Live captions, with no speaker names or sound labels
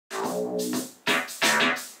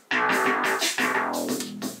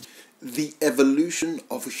The evolution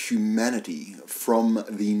of humanity from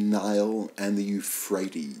the Nile and the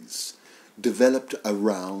Euphrates developed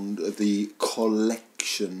around the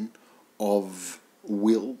collection of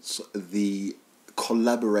wills, the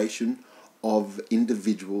collaboration of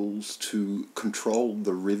individuals to control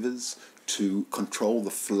the rivers, to control the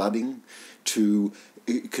flooding, to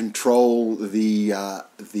control the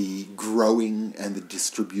growing and the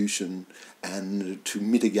distribution, and to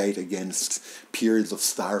mitigate against periods of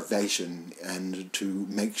starvation, and to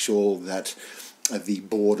make sure that the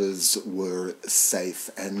borders were safe.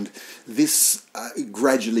 And this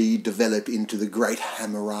gradually developed into the great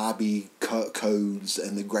Hammurabi codes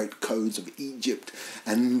and the great codes of Egypt,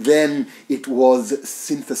 and then it was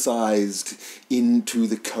synthesized into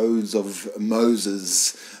the codes of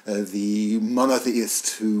Moses, the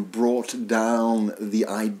monotheist who brought down the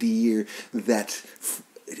idea that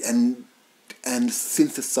and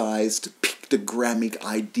synthesized pictogrammic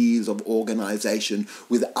ideas of organization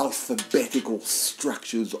with alphabetical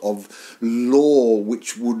structures of law,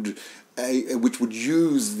 which would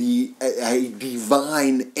use a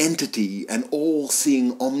divine entity, an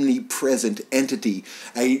all-seeing, omnipresent entity,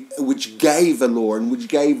 which gave a law and which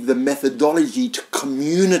gave the methodology to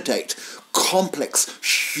communicate complex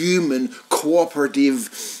human cooperative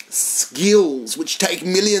skills which take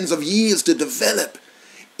millions of years to develop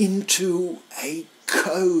into a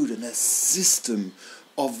code and a system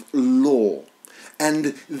of law.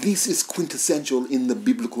 And this is quintessential in the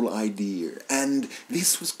biblical idea. And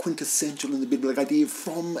this was quintessential in the biblical idea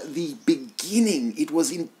from the beginning. It was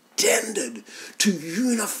intended to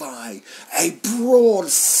unify a broad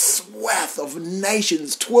swath of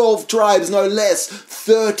nations, 12 tribes no less,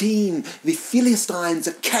 13, the Philistines,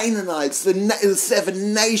 the Canaanites, the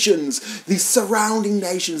 7 nations, the surrounding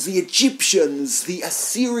nations, the Egyptians, the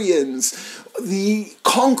Assyrians, the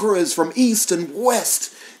conquerors from east and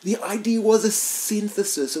west. The idea was a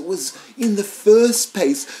synthesis. It was, in the first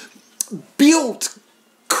place, built,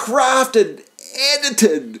 crafted,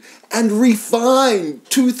 edited, and refined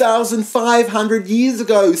 2,500 years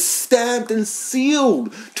ago, stamped and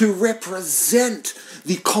sealed to represent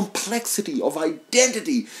the complexity of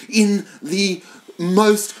identity in the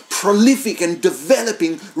most prolific and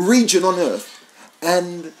developing region on earth.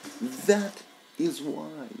 And that is why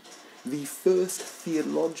the first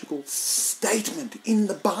theological statement in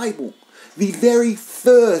the Bible, the very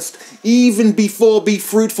first, even before be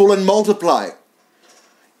fruitful and multiply,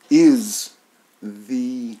 is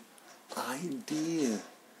the idea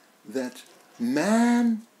that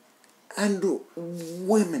man and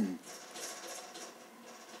women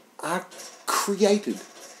are created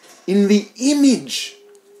in the image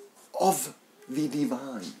of the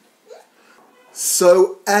divine.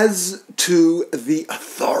 So as to the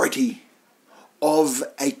authority of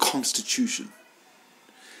a constitution,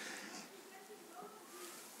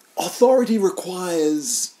 authority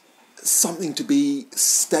requires something to be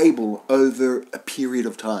stable over a period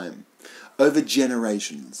of time, over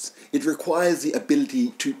generations. It requires the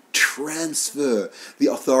ability to transfer the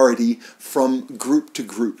authority from group to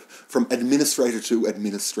group, from administrator to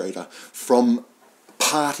administrator, from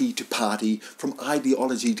party to party, from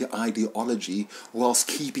ideology to ideology, whilst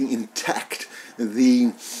keeping intact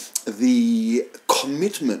the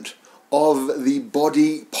commitment of the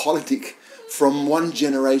body politic from one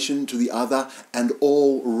generation to the other, and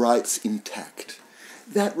all rights intact.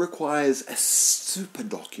 That requires a super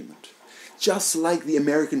document. Just like the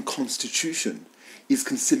American Constitution is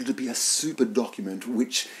considered to be a super document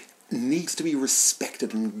which needs to be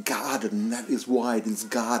respected and guarded, and that is why it is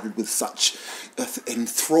guarded with such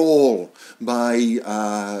enthrall by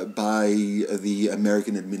the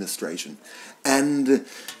American administration. And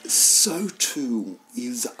so too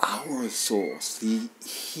is our source, the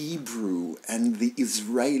Hebrew and the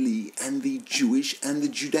Israeli and the Jewish and the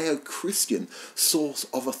Judeo-Christian source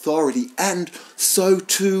of authority. And so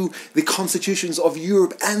too the constitutions of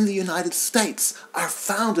Europe and the United States are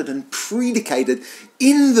founded and predicated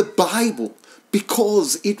in the Bible,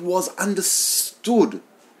 because it was understood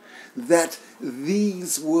that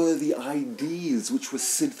these were the ideas which were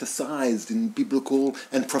synthesized in biblical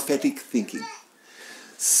and prophetic thinking.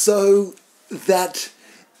 So that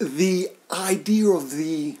the idea of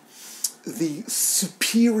the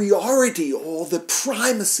superiority or the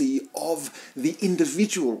primacy of the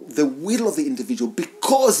individual, the will of the individual,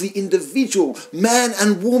 because the individual, man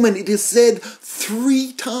and woman, it is said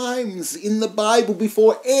 3 times in the Bible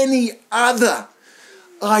before any other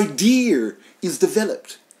idea is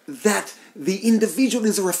developed, that the individual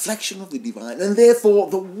is a reflection of the divine, and therefore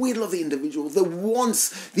the will of the individual, the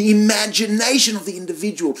wants, the imagination of the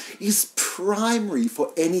individual is primary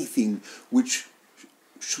for anything which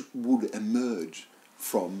would emerge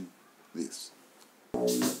from this.